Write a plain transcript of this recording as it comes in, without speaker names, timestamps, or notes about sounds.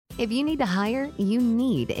If you need to hire, you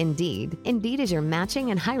need Indeed. Indeed is your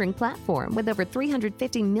matching and hiring platform with over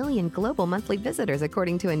 350 million global monthly visitors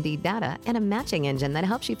according to Indeed data and a matching engine that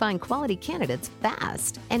helps you find quality candidates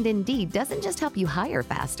fast. And Indeed doesn't just help you hire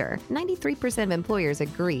faster. 93% of employers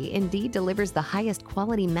agree Indeed delivers the highest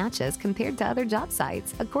quality matches compared to other job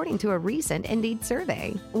sites, according to a recent Indeed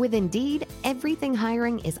survey. With Indeed, everything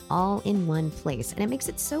hiring is all in one place, and it makes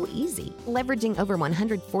it so easy. Leveraging over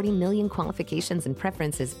 140 million qualifications and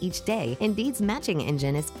preferences each day, Indeed's matching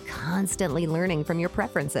engine is constantly learning from your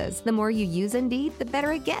preferences. The more you use Indeed, the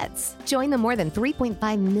better it gets. Join the more than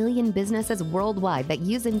 3.5 million businesses worldwide that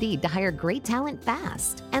use Indeed to hire great talent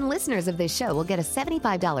fast. And listeners of this show will get a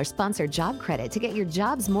 $75 sponsored job credit to get your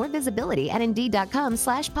jobs more visibility at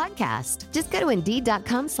Indeed.com/podcast. Just go to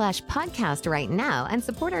Indeed.com/podcast right now and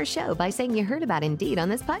support our show by saying you heard about Indeed on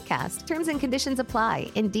this podcast. Terms and conditions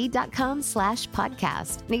apply.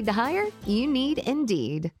 Indeed.com/podcast. Need to hire? You need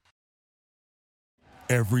Indeed.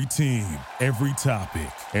 Every team, every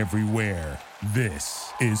topic, everywhere.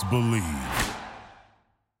 This is Believe.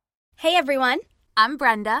 Hey everyone, I'm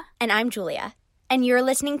Brenda. and I'm Julia, and you're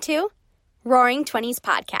listening to Roaring Twenties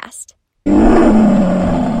Podcast.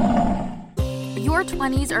 Your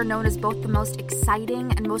 20s are known as both the most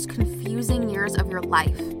exciting and most confusing years of your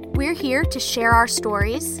life. We're here to share our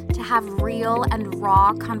stories, to have real and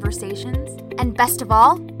raw conversations, and best of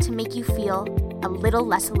all, to make you feel a little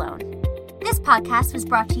less alone. This podcast was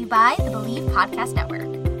brought to you by the Believe Podcast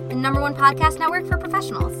Network, the #1 podcast network for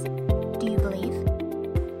professionals. Do you believe?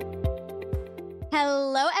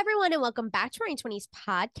 Hello, everyone, and welcome back to Roaring Twenties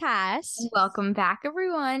Podcast. Welcome back,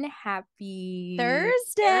 everyone. Happy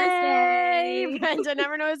Thursday. Brenda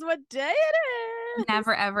never knows what day it is.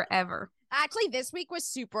 Never, ever, ever. Actually, this week was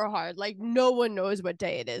super hard. Like, no one knows what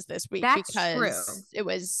day it is this week. That's because true. It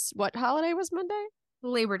was, what holiday was Monday?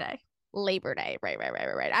 Labor Day. Labor Day.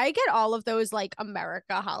 Right. I get all of those, like,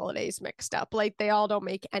 America holidays mixed up. Like, they all don't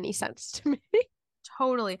make any sense to me.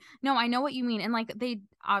 Totally. No, I know what you mean. And like, they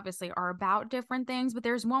obviously are about different things, but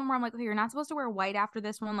there's one where I'm like, okay, you're not supposed to wear white after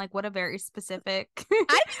this one. Like, what a very specific. I think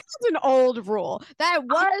that's an old rule. That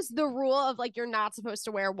was the rule of, like, you're not supposed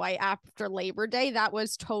to wear white after Labor Day. That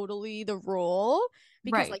was totally the rule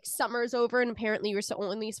because, Right. like, summer's over and apparently you're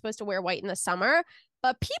only supposed to wear white in the summer.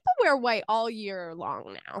 But people wear white all year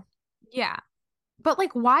long now. Yeah. But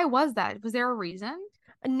like, why was that? Was there a reason?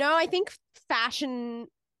 No, I think fashion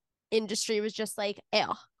industry was just like,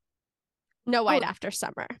 ew, no white after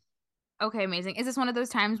summer. Okay, amazing. Is this one of those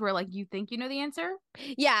times where like you think you know the answer?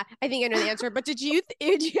 Yeah, I think I know the answer. But did you think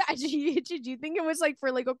it was like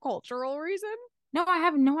for like a cultural reason? No, I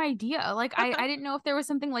have no idea. Like, I didn't know if there was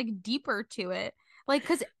something like deeper to it. Like,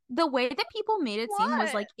 because the way that people made it seem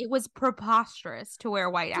was like it was preposterous to wear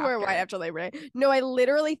white after Labor Day. No, I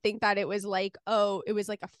literally think that it was like, it was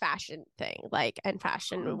like a fashion thing. Like, and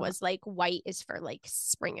fashion was like white is for like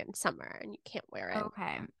spring and summer and you can't wear it.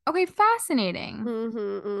 Okay, fascinating.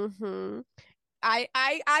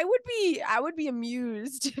 I would be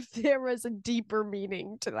amused if there was a deeper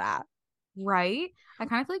meaning to that. Right? I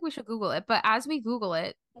kind of feel like we should Google it. But as we Google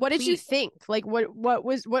it, what did you think? Like, what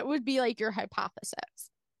would be like your hypothesis?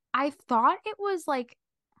 I thought it was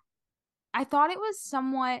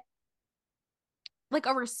somewhat like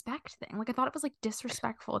a respect thing. Like, I thought it was like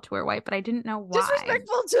disrespectful to wear white, but I didn't know why.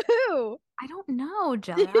 Disrespectful to who? I don't know,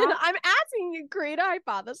 Julia. I'm asking you, create a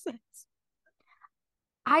hypothesis.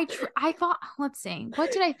 I thought, let's see,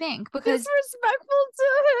 what did I think? Because disrespectful to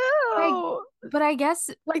who? But I guess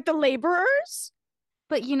like the laborers.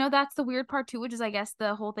 But you know, that's the weird part too, which is I guess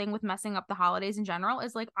the whole thing with messing up the holidays in general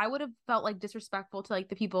is like I would have felt like disrespectful to like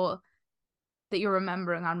the people that you're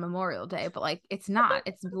remembering on Memorial Day, but like it's not.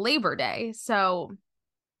 It's Labor Day, so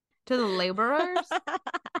to the laborers.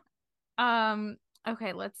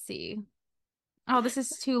 Okay, let's see. Oh, this is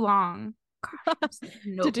too long. Gosh,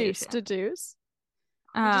 no deduce.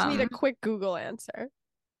 I just need a quick Google answer.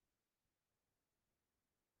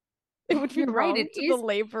 It would be right. It is the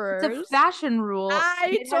laborers. It's a fashion rule.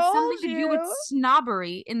 It has something to do with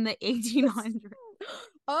snobbery in the 1800s.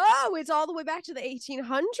 Oh, it's all the way back to the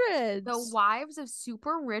 1800s. The wives of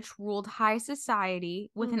super rich ruled high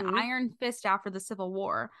society with an iron fist after the Civil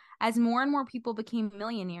War. As more and more people became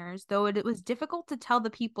millionaires, though it was difficult to tell the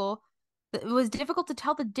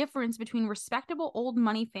difference between respectable old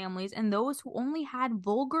money families and those who only had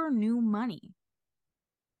vulgar new money.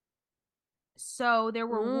 So there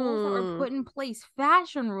were rules that were put in place,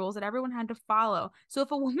 fashion rules that everyone had to follow. So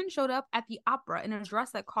if a woman showed up at the opera in a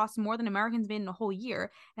dress that cost more than Americans made in a whole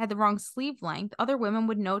year and had the wrong sleeve length, other women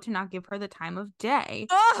would know to not give her the time of day.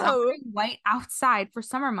 Not wearing white outside for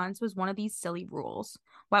summer months was one of these silly rules.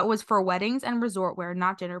 White was for weddings and resort wear,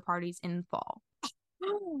 not dinner parties in fall.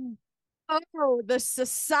 Oh, the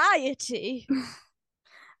society.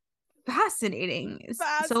 Fascinating.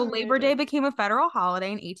 So Labor Day became a federal holiday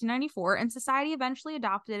in 1894, and society eventually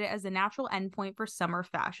adopted it as a natural endpoint for summer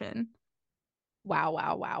fashion.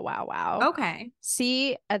 Wow. Okay.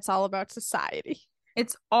 See, it's all about society.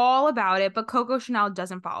 It's all about it, but Coco Chanel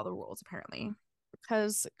doesn't follow the rules, apparently.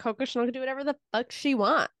 Because Coco Chanel can do whatever the fuck she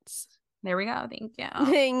wants. There we go. Thank you.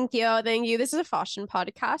 Thank you. This is a fashion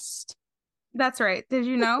podcast. That's right. Did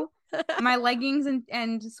you know? My leggings and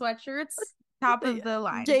sweatshirts, top of the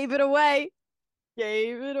line. Gave it away.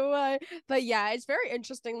 But yeah, it's very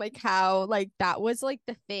interesting, like how like that was like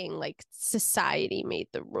the thing, like society made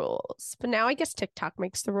the rules. But now I guess TikTok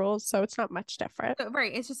makes the rules, so it's not much different.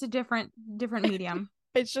 Right. It's just a different medium.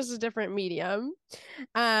 It's just a different medium.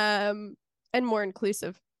 And more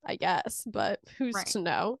inclusive, I guess. But who's to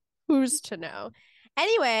know?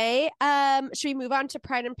 Anyway, should we move on to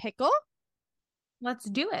Pride and Pickle? Let's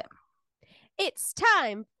do it. It's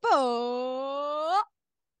time for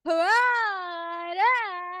Pride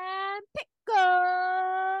and Pickle.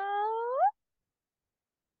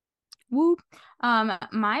 Woo.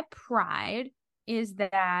 My pride is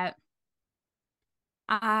that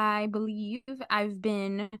I believe I've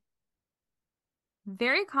been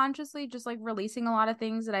very consciously just like releasing a lot of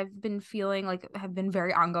things that I've been feeling like have been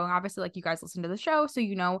very ongoing. Obviously, like you guys listen to the show, so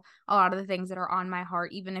you know a lot of the things that are on my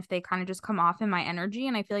heart, even if they kind of just come off in my energy.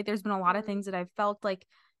 And I feel like there's been a lot of things that I've felt like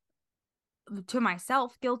to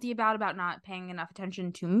myself guilty about not paying enough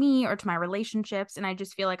attention to me or to my relationships. And I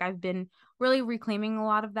just feel like I've been really reclaiming a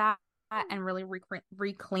lot of that and really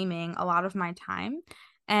reclaiming a lot of my time.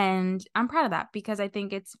 And I'm proud of that because I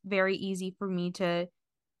think it's very easy for me to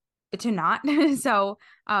not. So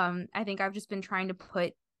I think I've just been trying to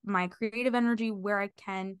put my creative energy where I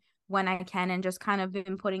can, when I can, and just kind of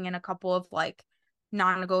been putting in a couple of like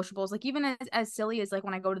non-negotiables. Like even as silly as like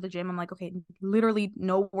when I go to the gym, I'm like, okay, literally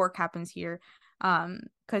no work happens here.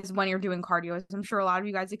 Because when you're doing cardio, as I'm sure a lot of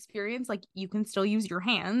you guys experience, like you can still use your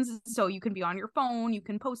hands. So you can be on your phone, you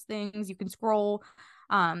can post things, you can scroll,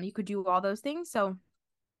 you could do all those things. So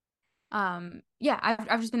yeah,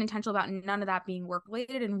 I've just been intentional about none of that being work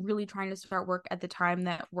related and really trying to start work at the time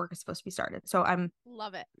that work is supposed to be started. So I'm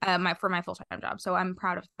love it. For my full-time job. So I'm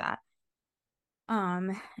proud of that.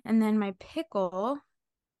 And then my pickle,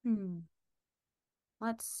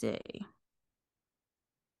 let's see.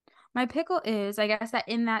 My pickle is, I guess that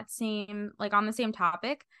in that same, like on the same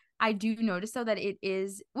topic, I do notice though that it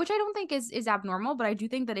is, which I don't think is abnormal, but I do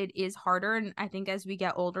think that it is harder. And I think as we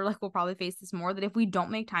get older, like we'll probably face this more, that if we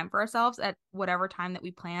don't make time for ourselves at whatever time that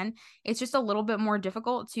we plan, it's just a little bit more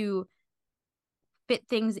difficult to fit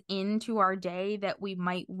things into our day that we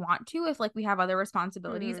might want to if like we have other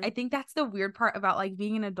responsibilities. I think that's the weird part about like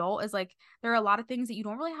being an adult is like there are a lot of things that you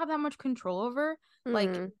don't really have that much control over.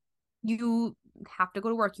 Like you have to go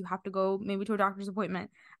to work, you have to go maybe to a doctor's appointment,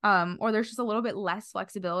 or there's just a little bit less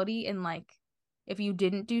flexibility in like if you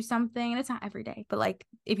didn't do something, and it's not every day, but like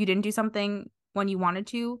if you didn't do something when you wanted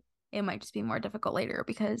to, it might just be more difficult later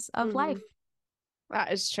because of life.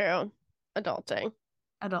 That is true. Adulting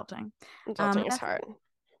is hard.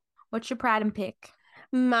 What's your pride and pick?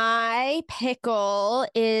 My pickle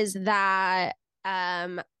is that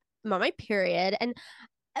I'm on my period, and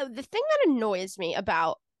the thing that annoys me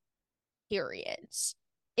about periods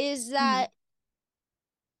is that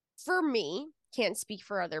for me, can't speak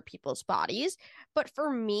for other people's bodies, but for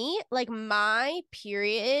me, like my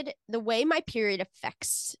period, the way my period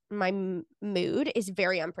affects my mood is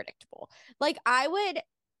very unpredictable. Like I would,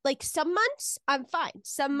 like some months I'm fine.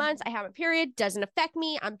 Some months I have a period, doesn't affect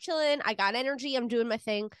me. I'm chilling. I got energy. I'm doing my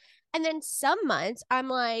thing. And then some months I'm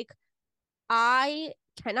like, I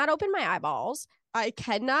cannot open my eyeballs. I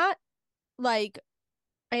cannot like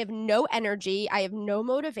I have no energy. I have no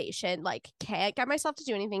motivation. Like, can't get myself to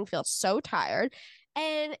do anything. Feel so tired.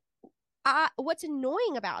 And what's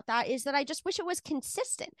annoying about that is that I just wish it was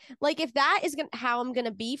consistent. Like, if that is how I'm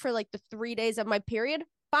gonna be for like the 3 days of my period,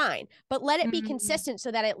 fine. But let it be consistent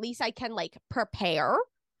so that at least I can like prepare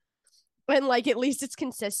and like at least it's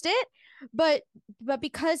consistent. But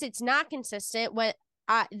because it's not consistent,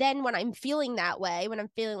 then when I'm feeling that way, when I'm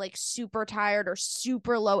feeling like super tired or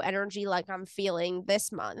super low energy, like I'm feeling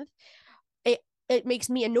this month, it makes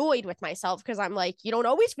me annoyed with myself because I'm like, you don't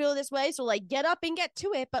always feel this way. So like get up and get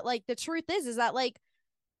to it. But like the truth is that like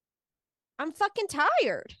I'm fucking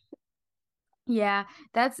tired. Yeah,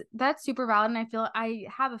 that's super valid. And I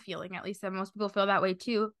have a feeling, at least, that most people feel that way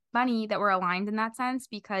too. Funny that we're aligned in that sense,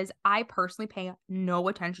 because I personally pay no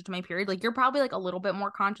attention to my period. Like, you're probably like a little bit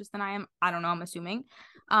more conscious than I am. I don't know, I'm assuming.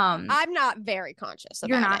 I'm not very conscious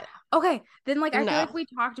You're about not. it. Okay. Then like I feel No. like we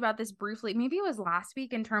talked about this briefly. Maybe it was last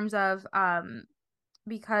week, in terms of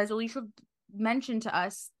because Alicia mentioned to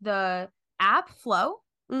us the app Flow.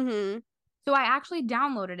 Mm-hmm. So I actually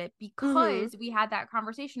downloaded it because we had that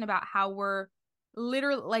conversation about how we're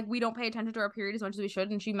literally like, we don't pay attention to our period as much as we should.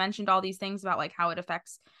 And she mentioned all these things about like how it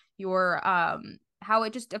affects your how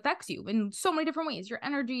it just affects you in so many different ways. Your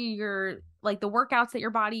energy, your like the workouts that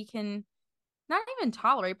your body can not even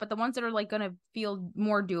tolerate, but the ones that are like gonna feel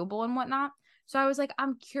more doable and whatnot. So I was like,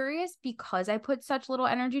 I'm curious, because I put such little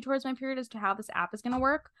energy towards my period, as to how this app is gonna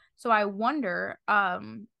work. So I wonder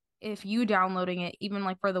if you downloading it, even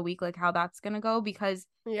like for the week, like how that's gonna go, because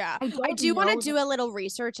Yeah. I I do want to know do a little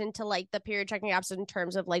research into like the period tracking apps in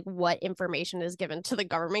terms of like what information is given to the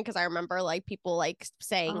government, because I remember like people like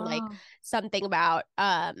saying like Oh. something about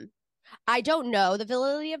I don't know the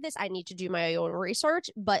validity of this. I need to do my own research,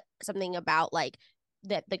 but something about like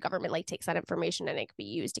that the government like takes that information and it could be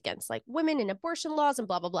used against like women and abortion laws and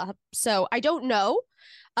blah blah blah. So I don't know.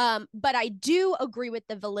 But I do agree with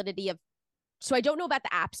the validity of, so I don't know about the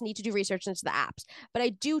apps, need to do research into the apps, but I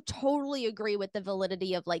do totally agree with the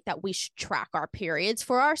validity of like that we should track our periods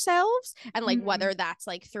for ourselves, and like whether that's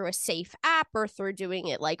like through a safe app or through doing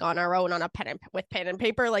it like on our own on a with pen and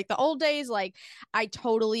paper like the old days. Like I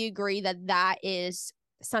totally agree that that is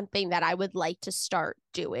something that I would like to start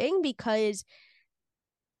doing, because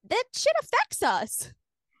that shit affects us.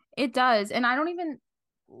 It does. And I don't even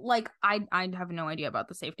like, I have no idea about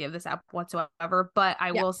the safety of this app whatsoever, but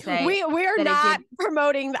I will say we're that not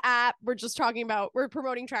promoting the app. We're just talking about, we're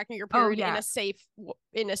promoting tracking your period yeah.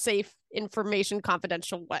 in a safe information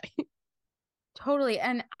confidential way. Totally.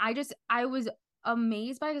 And I was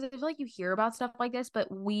amazed by it, because I feel like you hear about stuff like this, but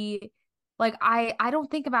I don't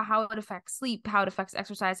think about how it affects sleep, how it affects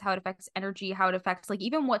exercise, how it affects energy, how it affects like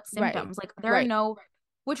even what symptoms. Like there are no,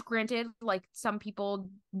 which granted, like some people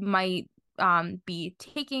might be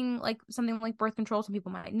taking like something like birth control, some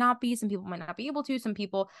people might not be, some people might not be able to, some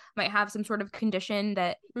people might have some sort of condition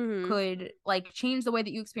that could like change the way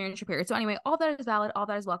that you experience your period. So anyway, all that is valid, all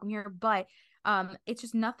that is welcome here, but it's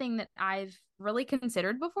just nothing that I've really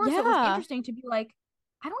considered before. So it was interesting to be like,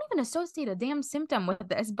 I don't even associate a damn symptom with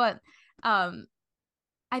this, but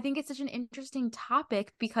I think it's such an interesting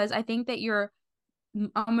topic, because I think that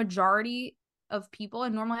a majority of people,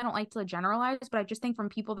 and normally I don't like to generalize, but I just think from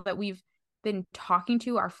people that we've been talking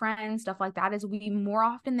to, our friends, stuff like that, is we more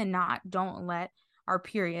often than not don't let our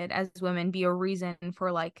period as women be a reason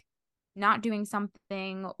for like not doing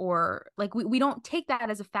something, or like we don't take that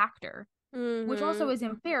as a factor. Which also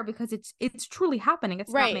isn't fair, because it's truly happening.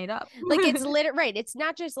 It's not made up. Like it's right. It's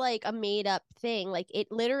not just like a made up thing. Like it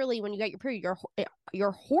literally, when you get your period,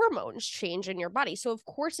 your hormones change in your body. So of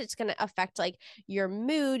course it's going to affect like your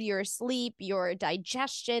mood, your sleep, your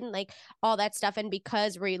digestion, like all that stuff. And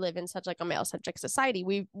because we live in such like a male centric society,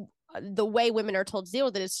 the way women are told to deal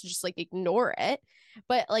with it is to just like ignore it.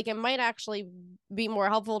 But like it might actually be more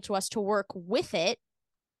helpful to us to work with it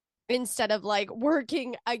instead of like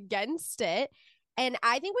working against it. And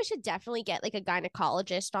I think we should definitely get like a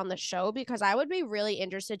gynecologist on the show, because I would be really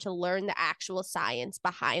interested to learn the actual science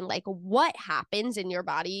behind like what happens in your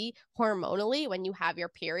body hormonally when you have your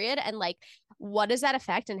period, and like what does that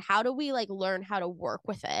affect, and how do we like learn how to work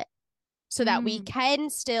with it so that we can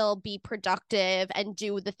still be productive and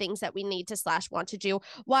do the things that we need to / want to do,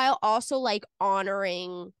 while also like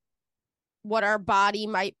honoring what our body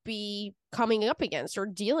might be coming up against or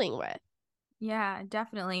dealing with. Yeah,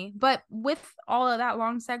 definitely. But with all of that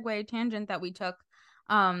long segue tangent that we took,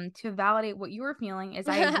 to validate what you were feeling, is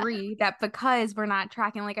I agree that because we're not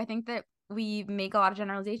tracking, like I think that we make a lot of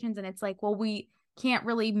generalizations, and it's like, well, we can't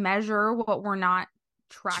really measure what we're not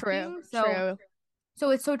tracking. True. So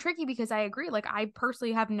it's so tricky, because I agree. Like I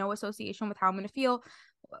personally have no association with how I'm going to feel,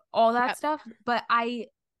 all that stuff. But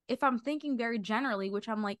if I'm thinking very generally, which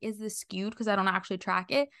I'm like, is this skewed because I don't actually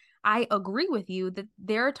track it? I agree with you that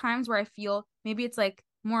there are times where I feel maybe it's like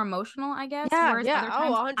more emotional, I guess. Whereas other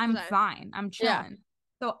times I'm fine. I'm chilling.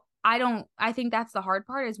 So I think that's the hard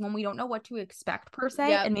part, is when we don't know what to expect per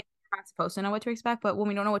se. And maybe we're not supposed to know what to expect, but when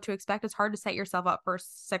we don't know what to expect, it's hard to set yourself up for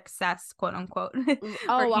success, quote unquote.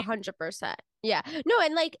 100%. Yeah. No,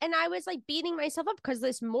 and I was like beating myself up because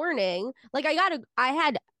this morning, like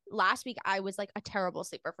last week I was like a terrible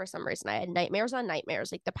sleeper for some reason. I had nightmares on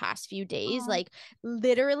nightmares like the past few days, like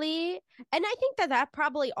literally. And I think that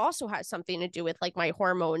probably also has something to do with like my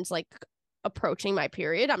hormones like approaching my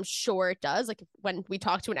period. I'm sure it does. Like when we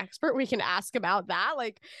talk to an expert, we can ask about that.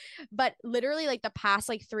 Like, but literally like the past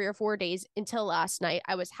like 3 or 4 days until last night,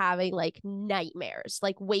 I was having like nightmares,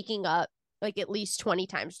 like waking up like at least 20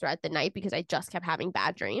 times throughout the night because I just kept having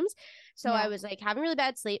bad dreams. So I was like having really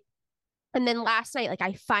bad sleep. And then last night, like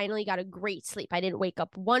I finally got a great sleep. I didn't wake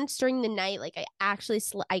up once during the night. Like I actually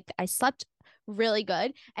I slept really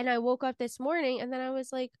good. And I woke up this morning and then I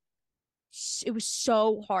was like, it was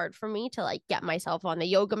so hard for me to like get myself on the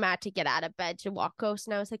yoga mat, to get out of bed, to walk Ghost.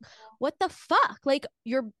 And I was like, what the fuck? Like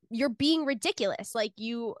you're being ridiculous. Like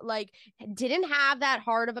you like didn't have that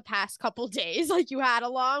hard of a past couple days. Like you had a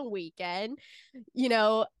long weekend, you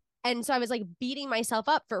know. And so I was like beating myself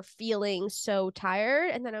up for feeling so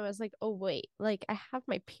tired. And then I was like, oh, wait, like I have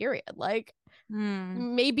my period. Like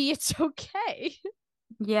maybe it's okay.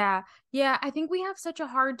 Yeah. Yeah. I think we have such a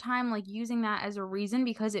hard time like using that as a reason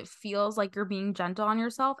because it feels like you're being gentle on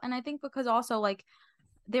yourself. And I think because also like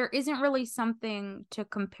there isn't really something to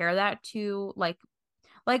compare that to. Like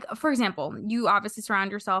for example, you obviously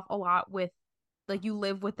surround yourself a lot with, like, you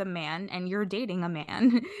live with a man and you're dating a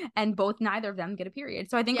man and neither of them get a period.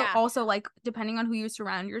 So I think also like depending on who you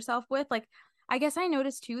surround yourself with, like I guess I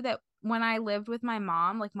noticed too that when I lived with my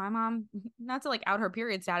mom, like my mom, not to like out her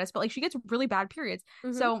period status, but like she gets really bad periods.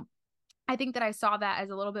 So I think that I saw that as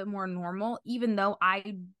a little bit more normal, even though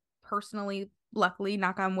I personally, luckily,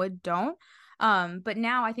 knock on wood, don't. But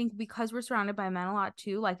now I think because we're surrounded by men a lot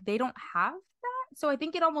too, like they don't have that. So I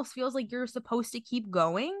think it almost feels like you're supposed to keep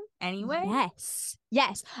going anyway.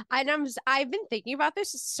 Yes. And I've been thinking about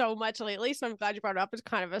this so much lately, so I'm glad you brought it up. It's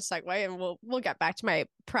kind of a segue, and we'll get back to my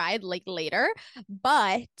pride like later.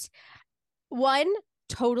 But one,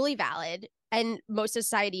 totally valid. And most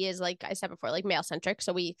society is, like I said before, like male centric.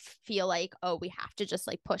 So we feel like, oh, we have to just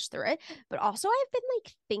like push through it. But also I've been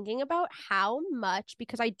like thinking about how much,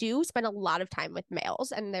 because I do spend a lot of time with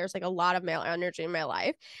males and there's like a lot of male energy in my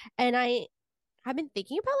life. And I've been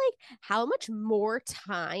thinking about like how much more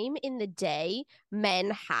time in the day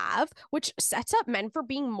men have, which sets up men for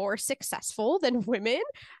being more successful than women,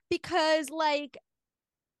 because like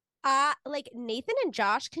Nathan and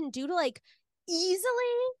Josh can do to like easily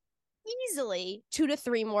 2 to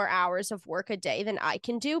 3 more hours of work a day than I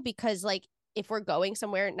can do, because like if we're going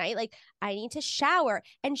somewhere at night, like I need to shower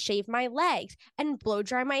and shave my legs and blow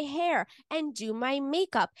dry my hair and do my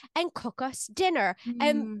makeup and cook us dinner.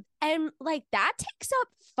 And like that takes up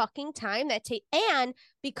fucking time and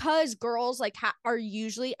because girls like are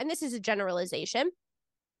usually, and this is a generalization,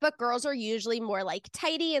 but girls are usually more like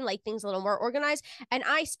tidy and like things a little more organized. And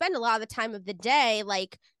I spend a lot of the time of the day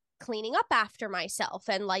like cleaning up after myself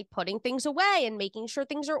and like putting things away and making sure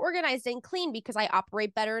things are organized and clean, because I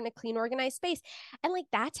operate better in a clean, organized space. And like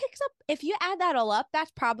that takes up, if you add that all up,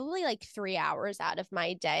 that's probably like 3 hours out of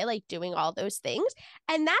my day, like doing all those things.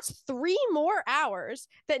 And that's 3 more hours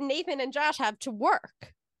that Nathan and Josh have to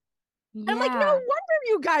work. And I'm like, no wonder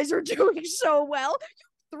you guys are doing so well.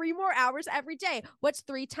 3 more hours every day. What's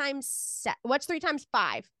 3 times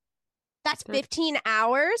 5? That's 15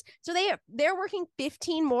 hours. So they're working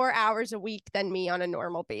 15 more hours a week than me on a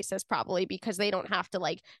normal basis, probably because they don't have to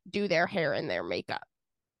like do their hair and their makeup.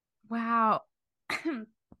 Wow.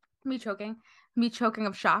 Me choking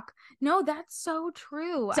of shock. No, that's so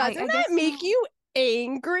true. Doesn't that make you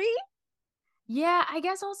angry? Yeah, I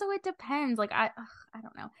guess also it depends. Like I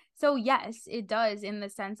don't know. So yes, it does, in the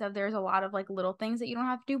sense of there's a lot of like little things that you don't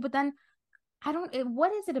have to do, but then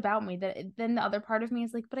what is it about me that then the other part of me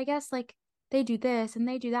is like, but I guess like they do this and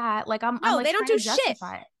they do that. Like I'm like, they don't do shit.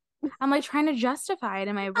 I'm like trying to justify it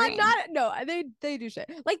in my brain. They do shit.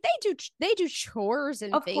 Like they do chores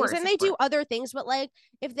and things, course, and they do other things. But like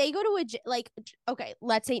if they go to okay,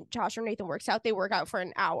 let's say Josh or Nathan works out, they work out for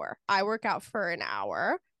an hour. I work out for an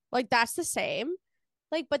hour. Like that's the same.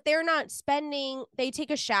 Like, but they're not they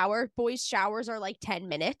take a shower. Boys' showers are like 10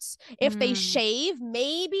 minutes. If they shave,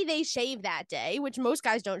 maybe they shave that day, which most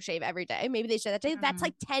guys don't shave every day. Maybe they shave that day. That's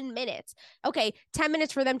like 10 minutes. Okay, 10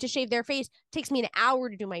 minutes for them to shave their face. Takes me an hour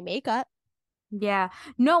to do my makeup. Yeah.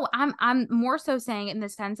 No, I'm more so saying in the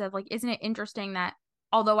sense of like, isn't it interesting that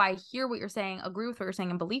although I hear what you're saying, agree with what you're saying,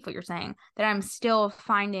 and believe what you're saying, that I'm still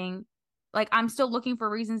finding, like, I'm still looking for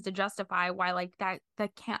reasons to justify why, like, that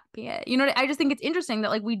can't be it. You know, I just think it's interesting that,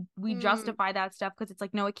 like, we justify that stuff because it's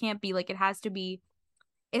like, no, it can't be. Like, it has to be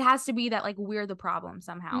that, like, we're the problem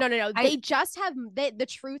somehow. No. They just have, the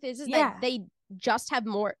truth is that they just have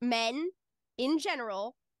more men in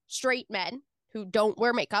general, straight men who don't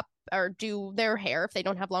wear makeup or do their hair if they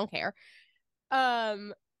don't have long hair.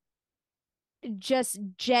 And this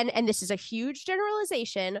is a huge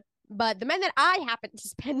generalization, But the men that I happen to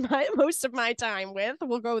spend most of my time with,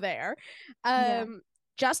 we'll go there,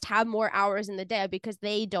 just have more hours in the day because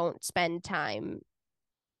they don't spend time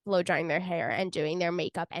blow drying their hair and doing their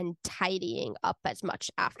makeup and tidying up as much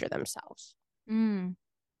after themselves.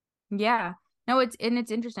 Yeah. No, it's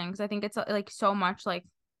interesting because I think it's like so much like,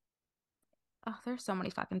 oh, there's so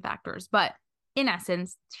many fucking factors, but in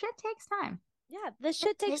essence, shit takes time. Yeah, this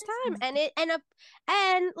shit takes time.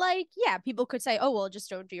 And like, yeah, people could say, oh, well, just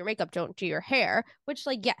don't do your makeup, don't do your hair, which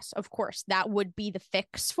like, yes, of course, that would be the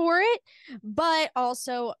fix for it. But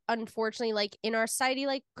also, unfortunately, like in our society,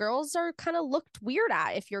 like girls are kind of looked weird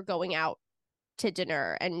at if you're going out to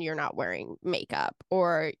dinner and you're not wearing makeup,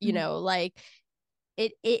 or, you know, like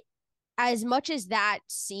it as much as that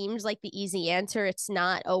seems like the easy answer, it's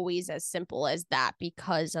not always as simple as that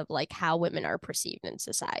because of like how women are perceived in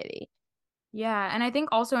society. Yeah, and I think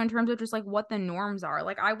also in terms of just like what the norms are,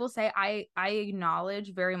 like I will say I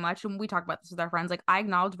acknowledge very much, and we talk about this with our friends, like I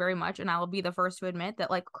acknowledge very much, and I will be the first to admit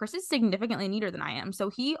that like Chris is significantly neater than I am. So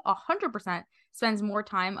he 100% spends more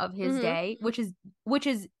time of his day, which is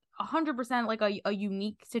 100% like a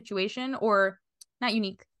unique situation, or not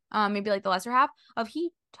unique, maybe like the lesser half of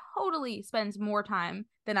he totally spends more time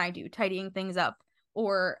than I do tidying things up,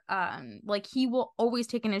 or like he will always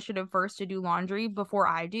take initiative first to do laundry before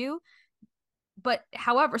I do. But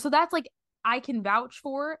however, so that's like I can vouch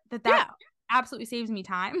for that absolutely saves me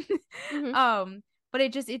time. But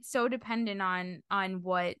it's so dependent on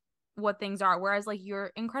what things are. Whereas like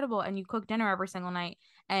you're incredible and you cook dinner every single night,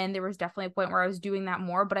 and there was definitely a point where I was doing that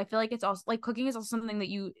more, but I feel like it's also like cooking is also something that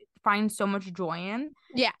you find so much joy in.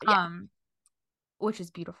 Yeah. Which is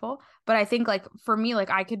beautiful. But I think like for me, like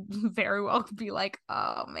I could very well be like,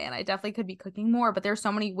 oh man, I definitely could be cooking more, but there's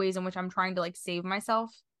so many ways in which I'm trying to like save myself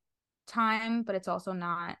time, but it's also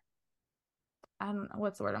not, I don't know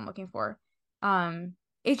what's the word I'm looking for.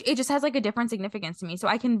 It just has like a different significance to me. So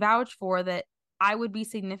I can vouch for that I would be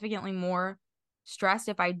significantly more stressed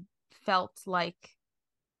if I felt like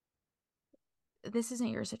this isn't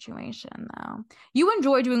your situation though. You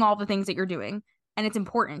enjoy doing all the things that you're doing, and it's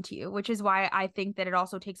important to you, which is why I think that it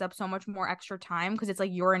also takes up so much more extra time because it's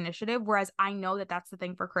like your initiative. Whereas I know that that's the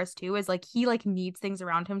thing for Chris too, is like he like needs things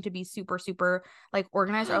around him to be super, super like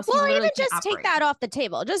organized, or else well, he even can't just operate. take that off the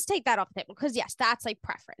table. Just take that off the table because yes, that's like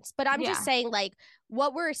preference. But I'm just saying like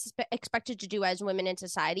what we're expected to do as women in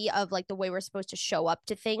society, of like the way we're supposed to show up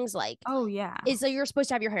to things, like is that you're supposed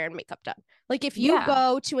to have your hair and makeup done. Like if you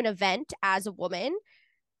go to an event as a woman,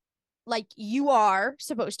 like you are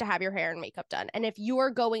supposed to have your hair and makeup done. And if you are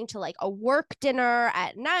going to like a work dinner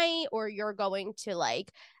at night, or you're going to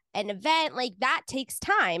like an event, like that takes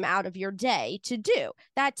time out of your day to do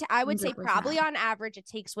that. I would 100%. Say probably on average it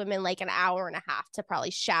takes women like an hour and a half to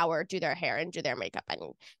probably shower, do their hair, and do their makeup and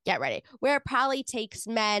get ready, where it probably takes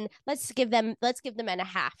men, let's give the men a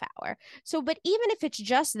half hour. So but even if it's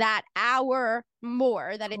just that hour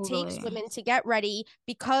more that it takes women to get ready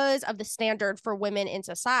because of the standard for women in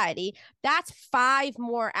society, that's 5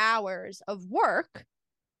 more hours of work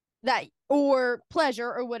that, or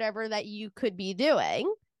pleasure, or whatever that you could be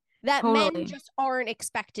doing that men just aren't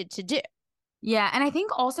expected to do. Yeah, and I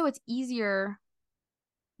think also it's easier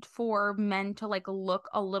for men to like look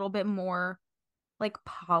a little bit more like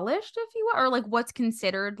polished, if you will, or like what's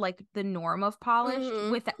considered like the norm of polished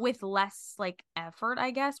with less like effort,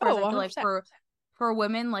 I guess. Whereas I feel like for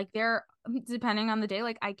women, like they're, depending on the day,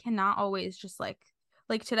 like I cannot always just like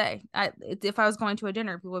today, if I was going to a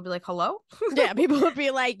dinner, people would be like, hello? Yeah, people would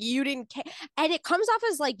be like, you didn't care. And it comes off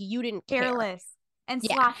as like you didn't care. Careless. And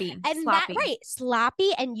sloppy. And sloppy.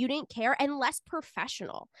 Sloppy, and you didn't care, and less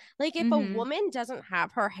professional. Like if a woman doesn't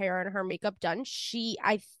have her hair and her makeup done, she,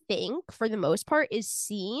 I think for the most part, is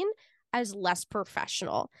seen as less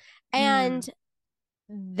professional. And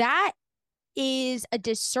that is a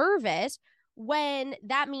disservice when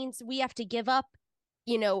that means we have to give up,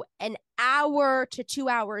 you know, an hour to 2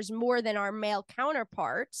 hours more than our male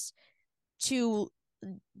counterparts to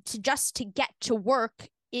get to work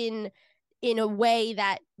in a way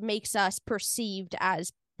that makes us perceived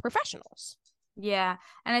as professionals. Yeah.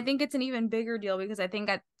 And I think it's an even bigger deal because I think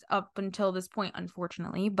up until this point,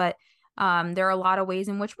 unfortunately, but there are a lot of ways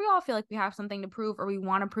in which we all feel like we have something to prove, or we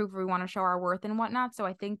want to prove, or we want to show our worth and whatnot. So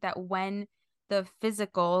I think that when the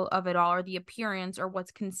physical of it all, or the appearance, or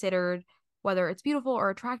what's considered, whether it's beautiful or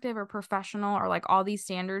attractive or professional, or like all these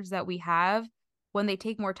standards that we have, when they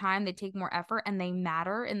take more time, they take more effort, and they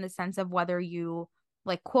matter in the sense of whether you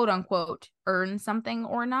like quote unquote earn something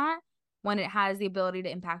or not, when it has the ability to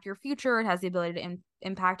impact your future, it has the ability to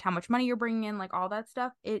impact how much money you're bringing in, like all that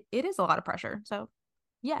stuff, it is a lot of pressure. So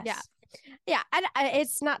yes. Yeah. And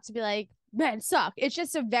it's not to be like, men suck. It's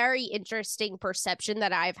just a very interesting perception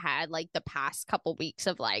that I've had like the past couple weeks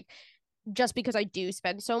of like, just because I do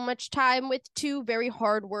spend so much time with two very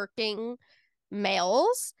hardworking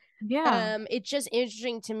males. Yeah. It's just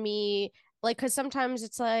interesting to me, like, because sometimes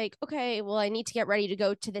it's like, okay, well, I need to get ready to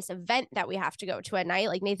go to this event that we have to go to at night.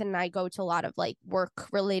 Like Nathan and I go to a lot of like work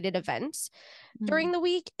related events during the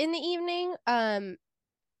week in the evening.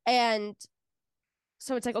 And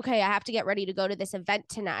so it's like, okay, I have to get ready to go to this event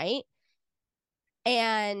tonight.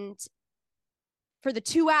 And for the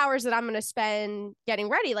 2 hours that I'm going to spend getting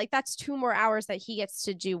ready, like that's 2 more hours that he gets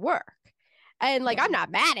to do work. And like, Yeah. I'm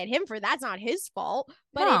not mad at him for that's not his fault,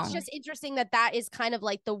 but No. it's just interesting that that is kind of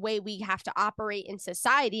like the way we have to operate in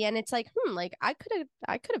society. And it's like, like I could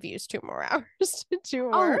have used 2 more hours to do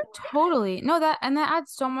work. Oh, totally. No, that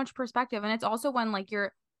adds so much perspective. And it's also when like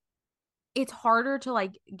it's harder to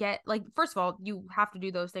like get like, first of all, you have to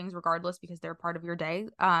do those things regardless because they're part of your day.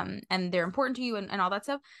 And they're important to you and all that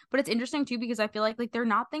stuff. But it's interesting too, because I feel like they're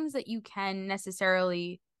not things that you can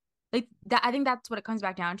necessarily like that. I think that's what it comes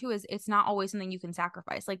back down to is it's not always something you can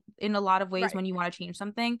sacrifice. Like in a lot of ways, Right. when you want to change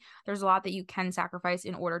something, there's a lot that you can sacrifice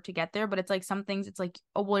in order to get there. But it's like some things, it's like,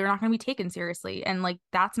 oh, well, you're not going to be taken seriously. And like,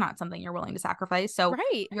 that's not something you're willing to sacrifice. So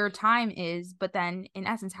Right. your time is, but then in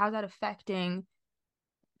essence, how's that affecting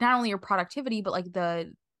not only your productivity, but like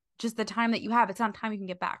just the time that you have? It's not time you can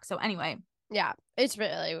get back. So anyway. Yeah. It's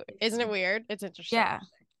really, isn't it weird? It's interesting. Yeah.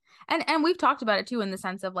 And we've talked about it too, in the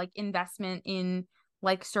sense of like investment in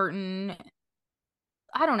like certain,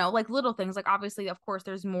 I don't know, like little things. Like obviously, of course,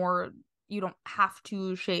 there's more, you don't have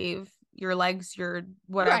to shave your legs, your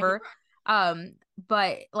whatever. Right.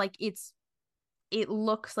 But like it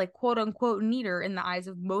looks like quote unquote neater in the eyes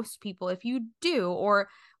of most people if you do, or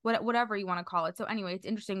whatever you want to call it. So anyway, it's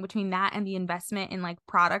interesting between that and the investment in like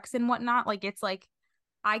products and whatnot. Like it's like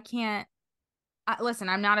I can't listen,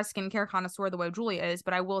 I'm not a skincare connoisseur the way Julia is,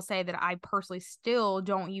 but I will say that I personally still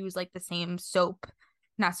don't use like the same soap,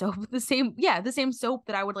 not soap, the same soap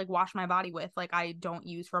that I would like wash my body with. Like I don't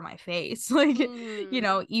use for my face. Like, you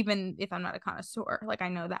know, even if I'm not a connoisseur, like I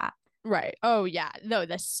know that. Right. Oh, yeah. No,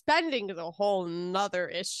 the spending is a whole nother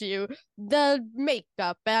issue. The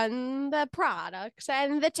makeup and the products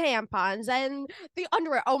and the tampons and the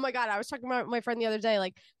underwear. Oh, my God. I was talking about my friend the other day.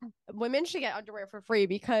 Like, women should get underwear for free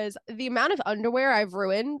because the amount of underwear I've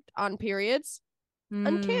ruined on periods,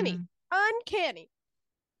 uncanny. Uncanny.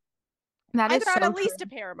 That is I thought so at least true.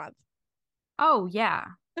 a pair a month. Oh, yeah.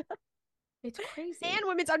 It's crazy. And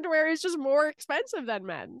women's underwear is just more expensive than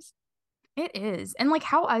men's. It is. And like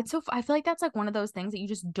how I feel like that's like one of those things that you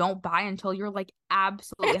just don't buy until you're like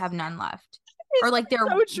absolutely have none left. Or like they're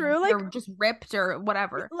so true. They're like just ripped or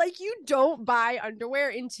whatever. Like you don't buy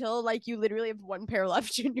underwear until like you literally have one pair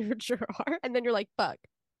left in your drawer and then you're like, fuck.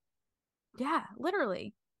 Yeah,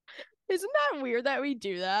 literally. Isn't that weird that we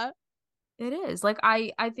do that? It is. Like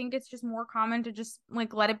I think it's just more common to just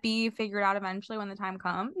like let it be figured out eventually when the time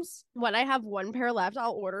comes. When I have one pair left,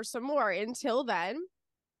 I'll order some more. Until then,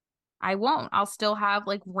 I won't. I'll still have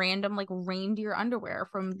like random like reindeer underwear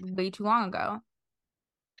from way too long ago.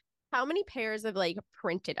 how many pairs of like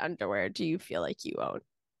printed underwear do you feel like you own?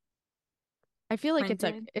 I feel like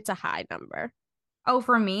Printed? it's a high number. Oh,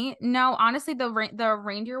 for me? No, honestly, the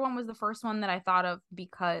reindeer one was the first one that I thought of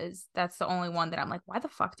because that's the only one that I'm like, why the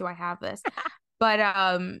fuck do I have this? But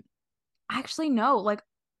actually no, like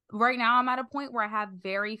right now I'm at a point where I have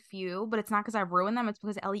very few, but it's not because I've ruined them, it's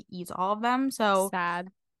because Ellie eats all of them. So Sad.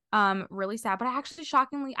 really sad. But I actually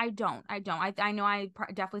shockingly I don't. I know I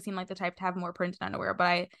definitely seem like the type to have more printed underwear, but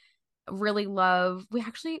I really love, we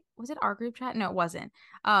actually, was it our group chat? No, it wasn't.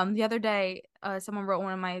 The other day someone wrote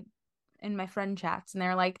one of my in my friend chats and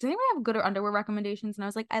they're like, does anyone have good underwear recommendations? And I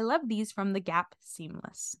was like, I love these from the Gap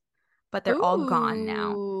Seamless, but they're all gone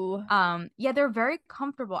now. Yeah, they're very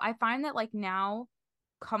comfortable. I find that like now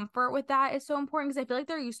comfort with that is so important because I feel like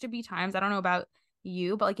there used to be times, I don't know about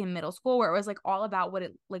you, but like in middle school where it was like all about what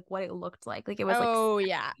it looked like it was like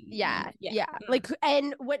yeah. Like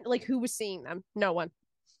and what, like who was seeing them? No one.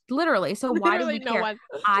 Literally. So why do Literally we no care? one.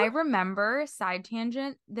 I remember, side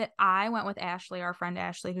tangent, that I went with Ashley, our friend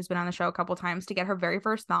Ashley, who's been on the show a couple times, to get her very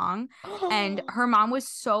first thong. And her mom was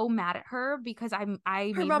so mad at her because I Her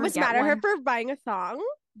made mom her was get mad at her one. for buying a thong.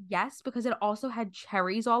 Yes, because it also had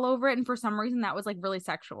cherries all over it, and for some reason that was like really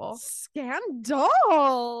sexual. Scandal.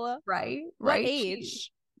 Right? What Right?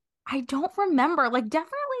 age? I don't remember. Like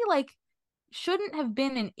definitely like shouldn't have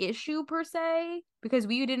been an issue per se because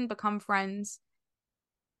we didn't become friends.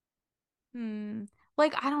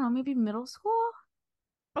 Like I don't know, maybe middle school?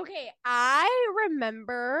 Okay, I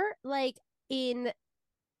remember like in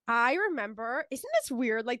I remember, isn't this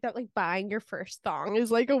weird? Like that, like buying your first thong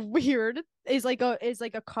is like a weird, is like a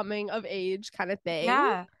coming of age kind of thing.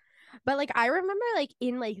 Yeah. But like I remember like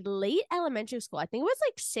in like late elementary school, I think it was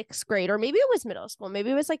like sixth grade, or maybe it was middle school, maybe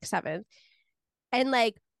it was like seventh. And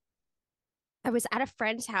like I was at a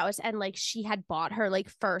friend's house and like she had bought her like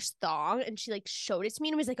first thong and she like showed it to me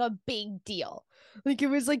and it was like a big deal. Like it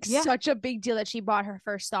was like Yeah. such a big deal that she bought her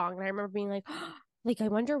first thong. And I remember being like, I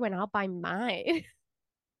wonder when I'll buy mine.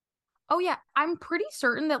 Oh yeah, I'm pretty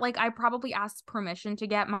certain that like I probably asked permission to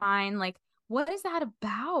get mine. Like, what is that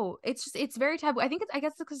about? It's very taboo. I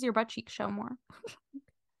guess it's because your butt cheeks show more,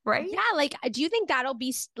 right? Yeah, like do you think that'll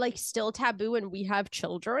be like still taboo when we have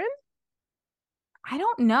children? I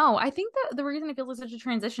don't know. I think that the reason it feels like such a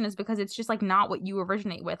transition is because it's just like not what you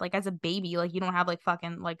originate with. Like as a baby, like you don't have like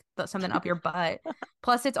fucking like something up your butt.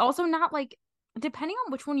 Plus, it's also not like depending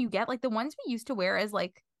on which one you get. Like the ones we used to wear as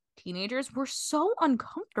like teenagers were so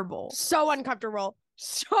uncomfortable. So uncomfortable.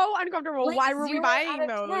 So uncomfortable. Like Why were we 0 out buying of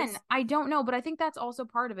those? 10. I don't know, but I think that's also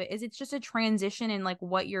part of it. Is it's just a transition in like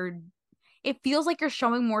what you're. It feels like you're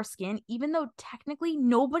showing more skin, even though technically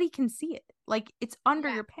nobody can see it. Like it's under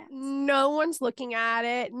Yeah. your pants. No one's looking at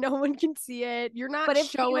it. No one can see it. You're not But it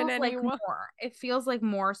showing feels like anyone. more. It feels like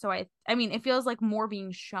more. So I mean, it feels like more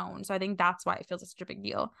being shown. So I think that's why it feels like such a big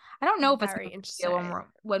deal. I don't know if it's Very gonna be a big deal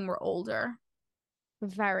interesting. when we're older.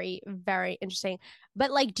 Very, very interesting. But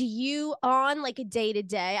like, do you on like a day to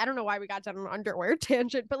day? I don't know why we got down on an underwear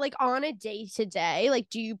tangent, but like on a day to day, like,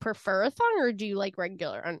 do you prefer a thong or do you like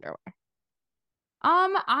regular underwear?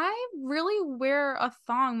 I really wear a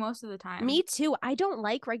thong most of the time. Me too. I don't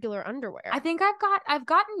like regular underwear. I think I've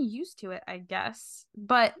gotten used to it, I guess.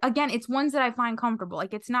 But again, it's ones that I find comfortable.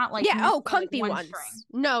 Like it's not like yeah. Oh, like, comfy one ones. string.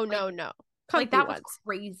 No, Like- no, no. Comfy Like that was ones.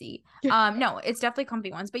 crazy. No, it's definitely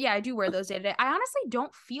comfy ones. But yeah, I do wear those day to day. I honestly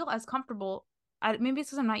don't feel as comfortable. Maybe it's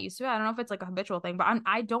because I'm not used to it. I don't know if it's like a habitual thing, but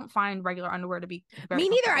I don't find regular underwear to be very Me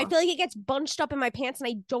neither. I comfortable. feel like it gets bunched up in my pants and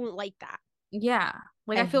I don't like that. Yeah.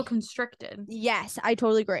 Like I feel constricted. Yes, I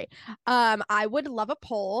totally agree. I would love a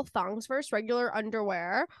poll, thongs versus regular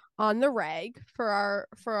underwear on the reg for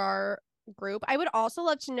our group. I would also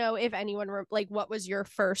love to know if anyone like what was your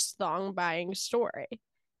first thong buying story?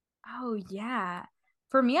 Oh yeah.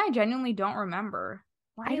 For me, I genuinely don't remember.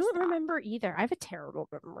 Why I is don't that? remember either. I have a terrible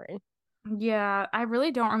memory. Yeah, I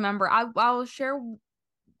really don't remember. I'll share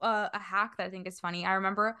a hack that I think is funny. I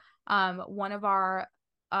remember one of our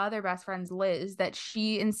other best friends, Liz, that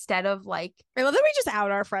she instead of like I love that we just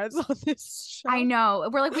out our friends on this show. I know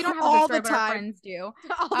we're like we don't have a All good story, the but our time. friends do.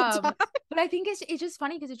 All the time. But I think it's just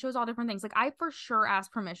funny because it shows all different things. Like I for sure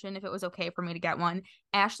asked permission if it was okay for me to get one.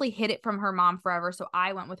 Ashley hid it from her mom forever, so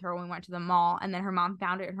I went with her when we went to the mall, and then her mom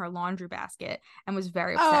found it in her laundry basket and was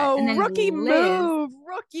very upset. Oh, and then rookie Liz, move.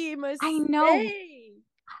 Rookie mistake. I know.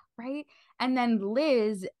 Right? And then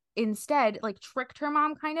Liz instead like tricked her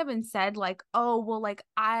mom kind of and said like, oh, well, like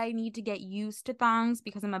I need to get used to thongs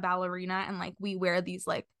because I'm a ballerina and like we wear these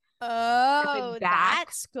like Oh,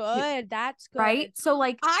 backs. that's good. That's good. Right? So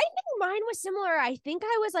like I think mine was similar. I think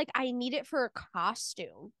I was like, I need it for a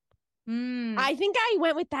costume. I think I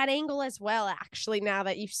went with that angle as well, actually, now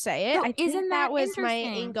that you say it. No, I think isn't that was my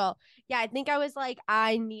interesting? angle. Yeah, I think I was like,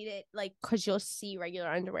 I need it, like, because you'll see regular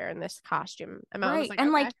underwear in this costume. And I was right. like, And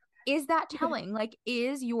okay. like, is that telling? Like,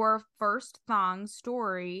 is your first thong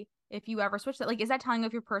story, if you ever switch that, like, is that telling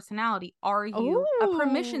of your personality? Are you a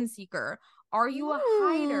permission Ooh. seeker? Are you a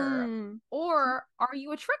hider? Mm. Or are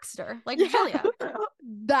you a trickster? Like Yeah. Julia.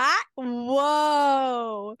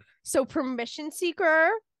 Whoa. So permission seeker.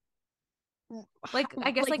 Like,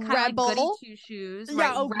 I guess like kind rebel. of like goody two shoes. Yeah,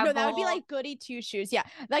 Right? oh no, that would be Rebel. like goody two shoes. Yeah.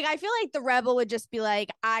 Like I feel like the rebel would just be like,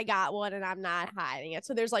 I got one and I'm not hiding it.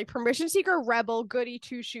 So there's like permission seeker, rebel, goody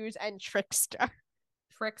two shoes, and trickster.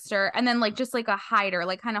 Trickster. And then like just like a hider,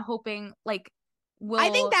 like kind of hoping like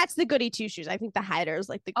I think that's the goody two shoes. I think the hider is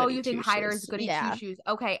like the goody you think hider is goody yeah. two shoes.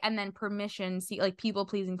 Okay. And then like people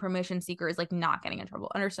pleasing permission seeker is like not getting in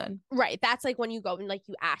trouble. Understood. Right. That's like when you go and like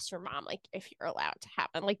you ask your mom like if you're allowed to have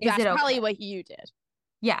them. Like Is that's it probably okay? what you did.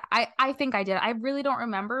 Yeah, I think I did. I really don't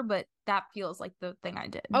remember, but that feels like the thing I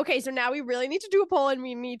did. Okay, so now we really need to do a poll and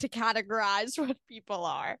we need to categorize what people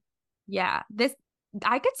are. Yeah.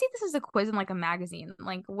 I could see this as a quiz in like a magazine.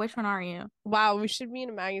 Like, which one are you? Wow, we should be in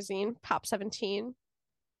a magazine. Pop 17.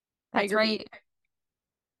 That's Tiger right. Beat.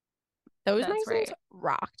 Those That's magazines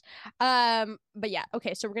right. rocked. But yeah,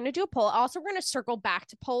 okay, so we're gonna do a poll. Also, we're gonna circle back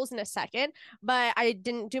to polls in a second, but I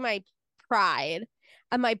didn't do my pride.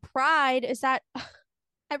 And my pride is that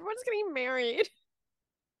everyone's getting married.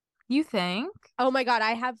 You think? Oh my god,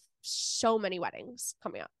 I have so many weddings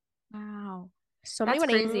coming up. Wow. So That's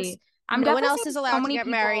many weddings. crazy. No one else seeing is so allowed to many get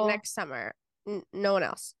married people- next summer. No one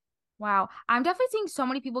else. Wow. I'm definitely seeing so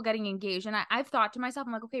many people getting engaged. And I've thought to myself,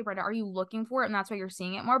 I'm like, okay, Brenda, are you looking for it? And that's why you're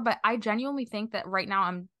seeing it more. But I genuinely think that right now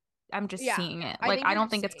I'm just Yeah, seeing it. I Like, think I you're don't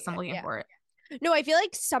just think it's seeing because I'm it, looking yeah. for it. No, I feel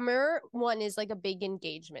like summer one is like a big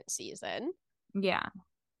engagement season. Yeah.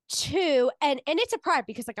 Two, and it's a pride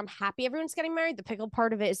because like I'm happy everyone's getting married. The pickle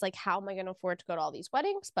part of it is like, how am I going to afford to go to all these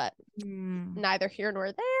weddings? But neither here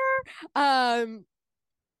nor there.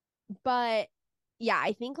 But yeah,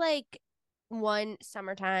 I think like one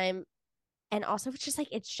summertime, and also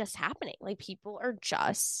it's just happening. Like people are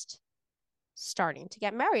just starting to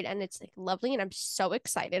get married, and it's like lovely, and I'm so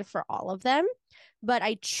excited for all of them. But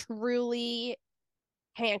I truly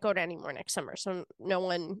can't go to any more next summer. So no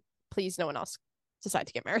one else decide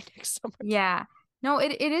to get married next summer. Yeah. No,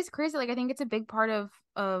 it is crazy. Like I think it's a big part of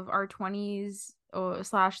our 20s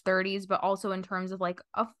slash 30s, but also in terms of like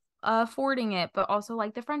affording it, but also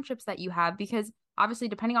like the friendships that you have, because obviously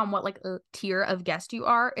depending on what like a tier of guest you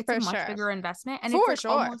are, it's For a much sure. bigger investment. And For it's like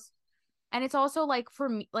sure. almost, and it's also like for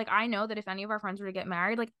me, like I know that if any of our friends were to get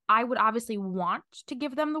married, like I would obviously want to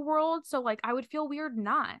give them the world. So like I would feel weird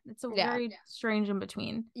not. It's a very strange in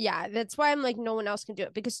between. Yeah, that's why I'm like, no one else can do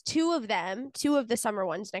it, because two of the summer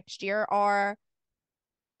ones next year are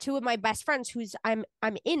two of my best friends who's I'm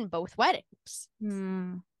in both weddings.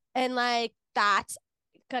 Mm. And like that's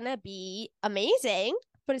gonna be amazing,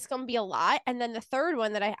 but it's gonna be a lot. And then the third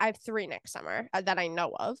one that I have three next summer that I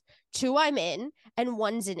know of. Two I'm in, and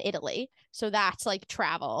one's in Italy. So that's like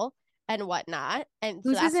travel and whatnot. And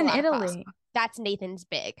Who's so that's in a lot of cost. Italy? That's Nathan's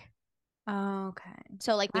big. Oh, okay.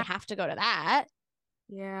 So like we have to go to that.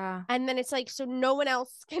 Yeah. And then it's like, so no one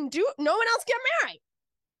else can get married.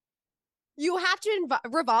 You have to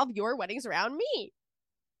revolve your weddings around me.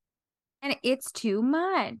 And it's too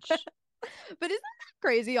much. But isn't that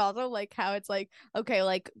crazy also, like how it's like, okay,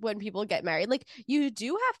 like when people get married, like you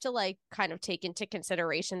do have to like kind of take into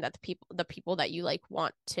consideration that the people that you like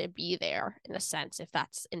want to be there, in a sense, if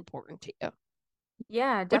that's important to you.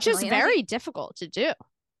 Yeah, Which is definitely. very difficult to do.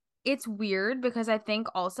 It's weird because I think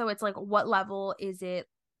also it's like, what level is it?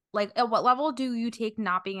 Like, at what level do you take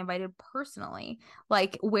not being invited personally?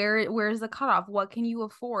 Like, where's the cutoff? What can you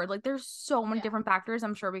afford? Like, there's so many different factors.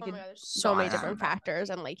 I'm sure we could. There's so many different factors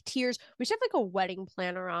and like tiers. We should have like a wedding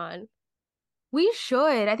planner on. We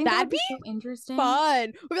should. I think That'd be be so interesting.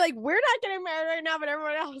 Fun. We'd be like, we're not getting married right now, but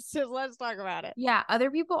everyone else is. Let's talk about it. Yeah,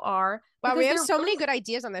 other people are. Wow, we have so many good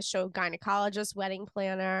ideas on this show. Gynecologist, wedding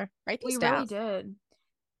planner. Write these down. We really did.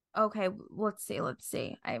 Okay, let's see.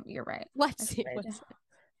 You're right. Let's see.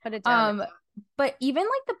 Put it down. But even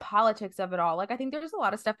like the politics of it all, like I think there's a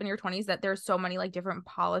lot of stuff in your 20s that there's so many like different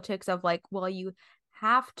politics of like, well, you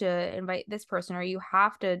have to invite this person or you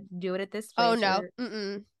have to do it at this place. Oh no.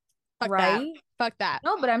 Fuck right? That. Fuck that.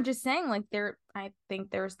 No, but I'm just saying, like, I think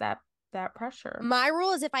there's that pressure. My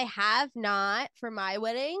rule is if I have not for my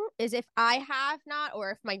wedding, is if I have not, or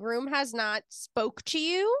if my groom has not spoke to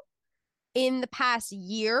you in the past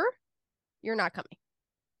year, you're not coming.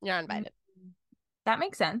 You're not invited. That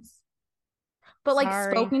makes sense. But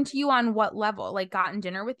like spoken to you on what level? Like gotten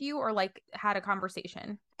dinner with you or like had a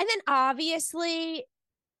conversation? And then obviously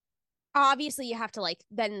you have to like,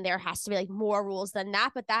 then there has to be like more rules than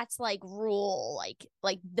that, but that's like rule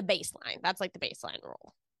like the baseline. That's like the baseline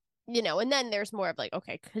rule. You know, and then there's more of like,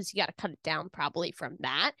 okay, because you got to cut it down probably from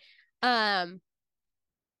that.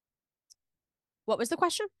 What was the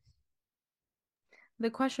question? The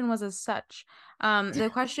question was as such. The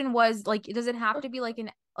question was like, does it have to be like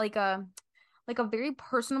a very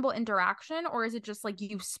personable interaction, or is it just like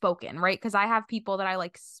you've spoken, right? Because I have people that I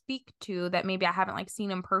like speak to that maybe I haven't like seen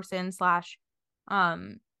in person slash,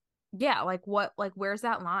 yeah, like what, like where's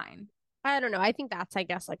that line? I don't know. I think that's, I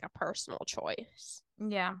guess, like a personal choice.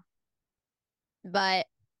 Yeah. But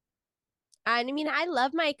I mean, I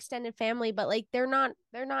love my extended family, but like they're not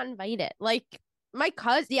invited. Like my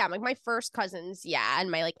cousin, yeah, like my first cousins, yeah,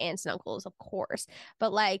 and my like aunts and uncles, of course.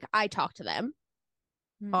 But like I talk to them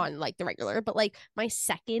on like the regular, but like my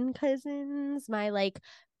second cousins, my like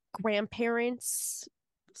grandparents,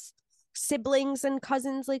 siblings and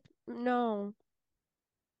cousins, like no.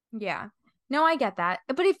 Yeah. No, I get that.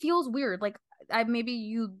 But it feels weird. Like maybe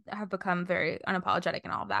you have become very unapologetic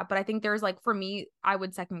and all of that, but I think there's like, for me, I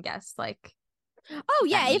would second guess like, oh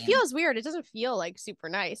yeah, it feels weird. It doesn't feel like super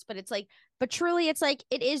nice, but it's like, but truly it's like,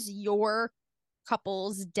 it is your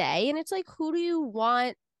couple's day, and it's like, who do you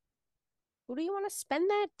want to spend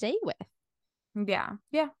that day with? Yeah.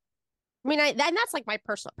 I mean, that's like my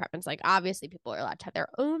personal preference. Like obviously people are allowed to have their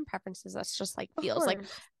own preferences. That's just like feels like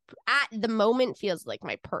at the moment feels like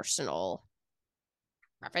my personal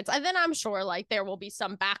preference. And then I'm sure like there will be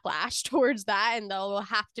some backlash towards that, and there will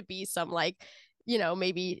have to be some like, you know,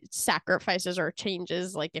 maybe sacrifices or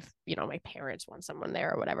changes. Like if, you know, my parents want someone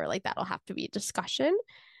there or whatever, like that'll have to be a discussion.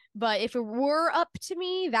 But if it were up to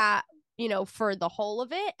me, that, you know, for the whole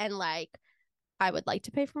of it, and like I would like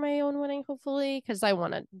to pay for my own wedding, hopefully, because I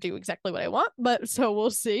want to do exactly what I want. But so we'll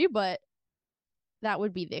see. But that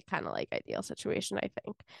would be the kind of like ideal situation, I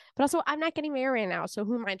think. But also, I'm not getting married right now, so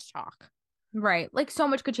who am I to talk? Right. Like so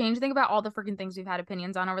much could change. Think about all the freaking things we've had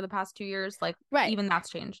opinions on over the past 2 years. Like, right. Even that's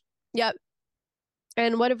changed. Yep.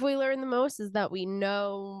 And what if we learn the most is that we don't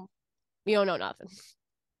know nothing.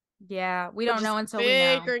 Yeah, we don't know until we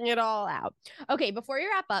know. Figuring it all out. Okay, before you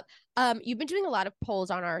wrap up, you've been doing a lot of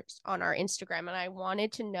polls on our Instagram, and I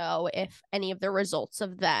wanted to know if any of the results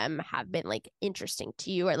of them have been like interesting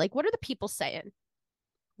to you, or like what are the people saying?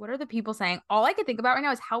 What are the people saying? All I can think about right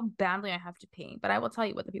now is how badly I have to pee, but I will tell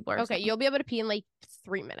you what the people are saying. Okay, you'll be able to pee in like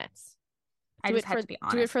 3 minutes. I just had to be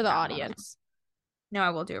honest. Do it for the audience. No,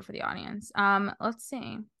 I will do it for the audience. Let's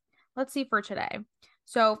see for today.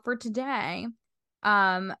 So for today,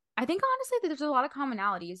 I think honestly that there's a lot of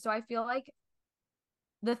commonalities. So I feel like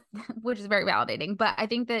which is very validating, but I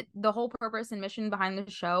think that the whole purpose and mission behind the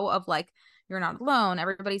show of like, you're not alone,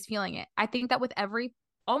 everybody's feeling it. I think that with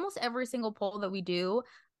almost every single poll that we do,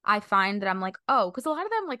 I find that I'm like, oh, because a lot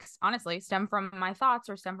of them like honestly stem from my thoughts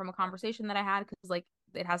or stem from a conversation that I had, because like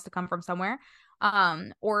it has to come from somewhere,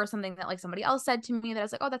 or something that like somebody else said to me that I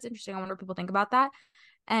was like, oh, that's interesting, I wonder what people think about that.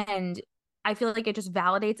 And I feel like it just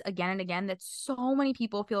validates again and again that so many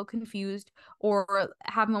people feel confused or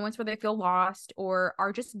have moments where they feel lost or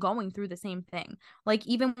are just going through the same thing. Like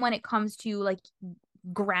even when it comes to like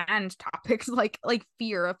grand topics like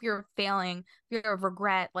fear of failing, fear of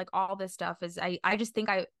regret, like all this stuff is I just think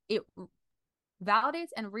it validates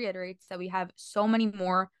and reiterates that we have so many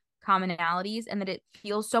more commonalities, and that it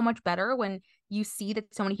feels so much better when you see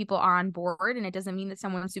that so many people are on board. And it doesn't mean that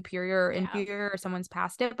someone's superior or inferior or someone's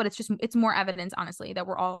past it, but it's more evidence, honestly, that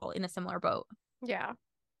we're all in a similar boat. Yeah,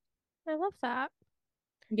 I love that.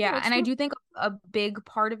 Yeah, and I do think a big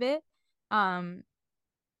part of it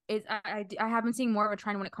is I have been seeing more of a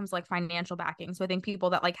trend when it comes to like financial backing. So I think people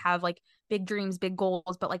that like have like big dreams, big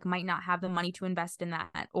goals, but like might not have the money to invest in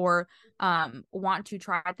that, or want to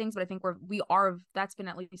try things. But I think that's been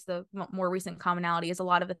at least the more recent commonality, is a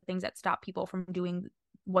lot of the things that stop people from doing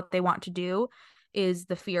what they want to do is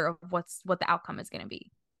the fear of what the outcome is going to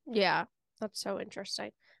be. Yeah, that's so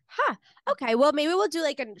interesting. Huh. Okay. Well, maybe we'll do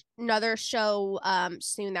like another show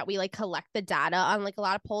soon that we like collect the data on like a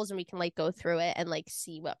lot of polls, and we can like go through it and like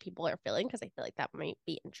see what people are feeling, because I feel like that might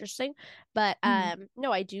be interesting. But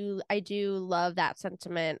no, I do love that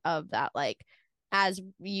sentiment of that, like as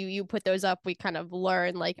you put those up, we kind of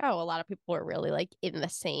learn like, oh, a lot of people are really like in the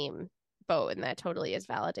same boat, and that totally is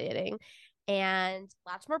validating. And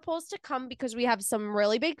lots more polls to come, because we have some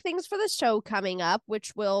really big things for the show coming up,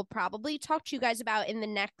 which we'll probably talk to you guys about in the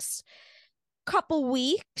next couple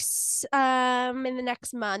weeks, in the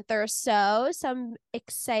next month or so. Some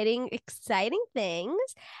exciting things,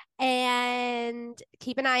 and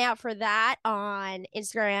keep an eye out for that on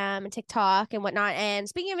Instagram and TikTok and whatnot. And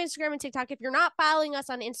speaking of Instagram and TikTok, if you're not following us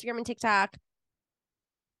on Instagram and TikTok,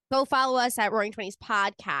 go follow us at Roaring 20s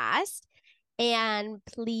Podcast. And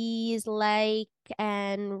please like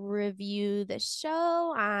and review the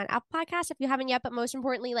show on Apple Podcasts if you haven't yet. But most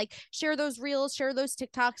importantly, like share those reels, share those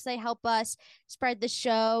TikToks. They help us spread the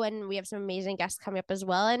show. And we have some amazing guests coming up as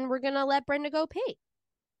well. And we're going to let Brenda go pee.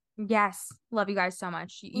 Yes. Love you guys so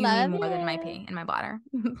much. You need more than my pee in my bladder.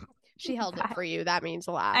 She held it for you. That means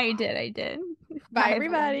a lot. I did. Bye,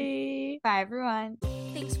 everybody. Bye, everyone.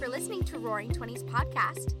 Thanks for listening to Roaring 20s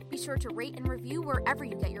Podcast. Be sure to rate and review wherever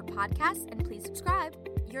you get your podcasts, and please subscribe.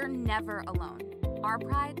 You're never alone. Our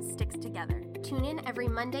pride sticks together. Tune in every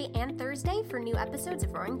Monday and Thursday for new episodes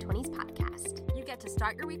of Roaring 20s Podcast. You get to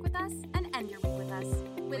start your week with us and end your week with us.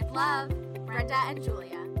 With love, Brenda and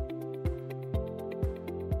Julia.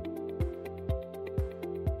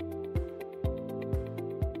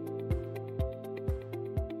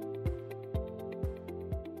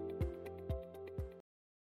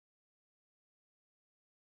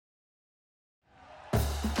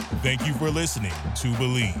 Thank you for listening to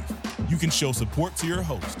Believe. You can show support to your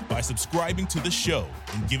host by subscribing to the show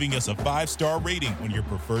and giving us a 5-star rating on your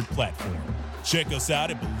preferred platform. Check us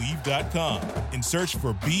out at Believe.com and search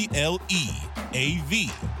for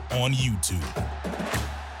BLEAV on YouTube.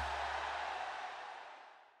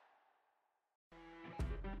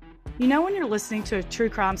 You know when you're listening to a true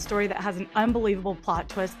crime story that has an unbelievable plot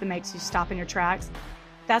twist that makes you stop in your tracks?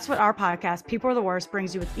 That's what our podcast, People Are the Worst,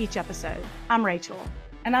 brings you with each episode. I'm Rachel.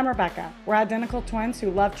 And I'm Rebecca. We're identical twins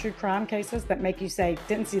who love true crime cases that make you say,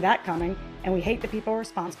 didn't see that coming, and we hate the people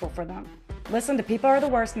responsible for them. Listen to People Are the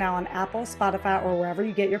Worst now on Apple, Spotify, or wherever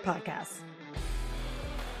you get your podcasts.